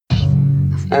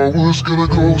I was gonna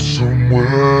go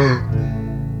somewhere,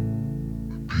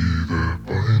 be there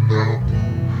by now,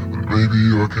 and maybe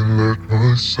I can let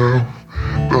myself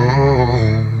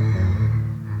down.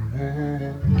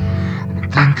 I'm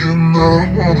thinking that I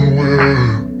wanna wear,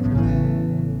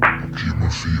 keep my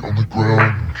feet on the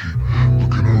ground, keep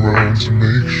looking around to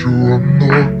make sure I'm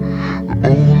not the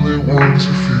only one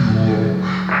to feel low.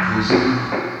 'Cause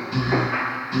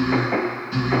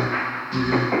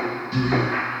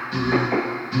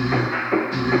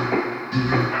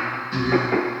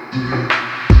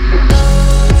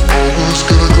I was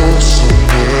gonna go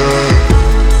somewhere,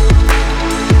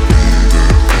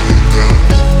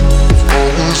 I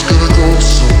was gonna go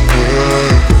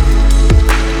somewhere,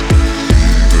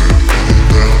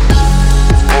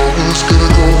 I was gonna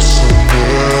go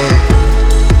somewhere,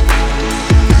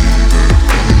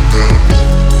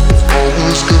 I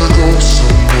was gonna go somewhere.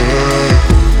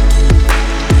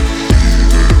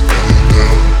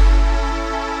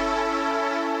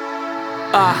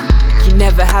 You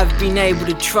never have been able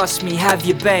to trust me, have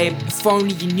you, babe? If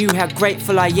only you knew how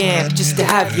grateful I am just to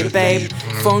have you, babe.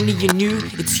 If only you knew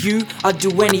it's you I'd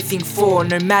do anything for.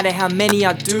 No matter how many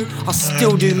I do, I'll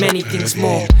still do many things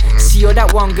more. See, you're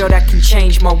that one girl that can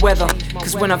change my weather,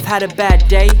 'cause when I've had a bad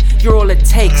day, you're all it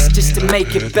takes just to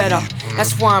make it better.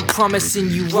 That's why I'm promising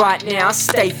you right now, I'll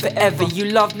stay forever. You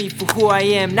love me for who I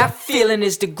am, that feeling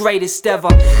is the greatest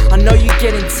ever. I know you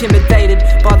get intimidated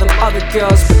by them other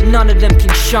girls, but none of them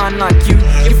can shine like you.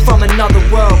 You're from another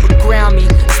world, but ground me.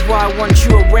 That's why I want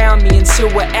you around me until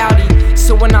we're outie.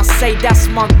 So when I say that's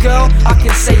my girl, I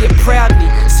can say it proudly.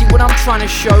 See, what I'm trying to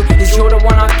show is you're the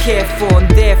one I care for, and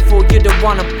therefore you're the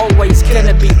one I'm always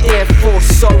gonna be there for.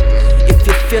 So if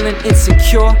you're feeling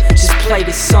insecure, just play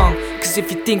this song, 'cause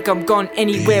if you think I'm gone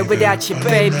anywhere without you,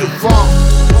 babe, you're wrong.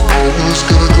 I was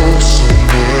gonna go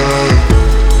somewhere,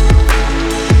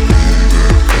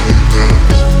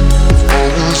 I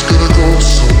was gonna go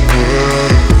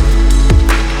somewhere,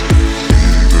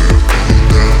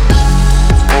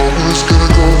 I was gonna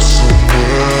go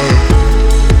somewhere,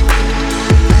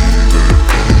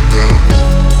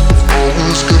 I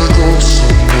was gonna go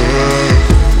somewhere,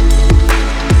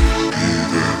 be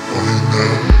there by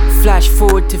now. Flash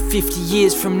forward to 50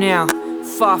 years from now,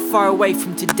 far, far away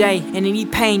from today, and any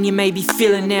pain you may be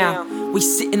feeling now. We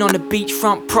sitting on the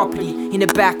beachfront property. In the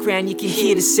background you can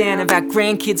hear the sound of our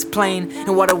grandkids playing,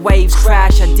 and while the waves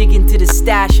crash I dig into the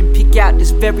stash and pick out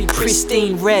this very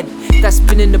pristine red that's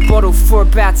been in the bottle for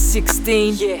about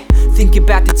 16. Yeah, think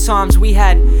about the times we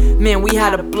had, man, we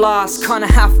had a blast. Kinda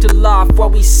have to laugh while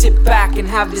we sit back and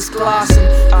have this glass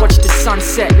and watch the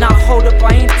sunset. Now hold up,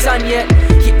 I ain't done yet.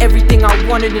 You're everything I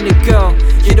wanted in a girl,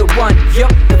 you're the one,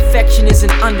 yup. Perfection is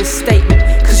an understatement,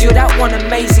 'cause you're that one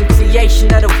amazing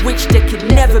creation out of which there could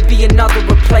never be another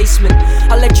replacement.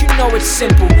 I'll let you know it's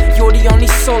simple, you're the only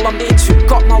soul I'm into.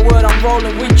 Got my word, I'm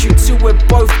rolling with you till we're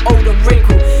both old and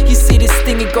wrinkled. You see, this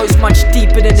thing, it goes much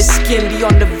deeper than the skin,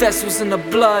 beyond the vessels and the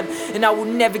blood, and I will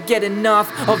never get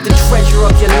enough of the treasure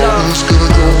of your love. I was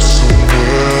gonna go somewhere.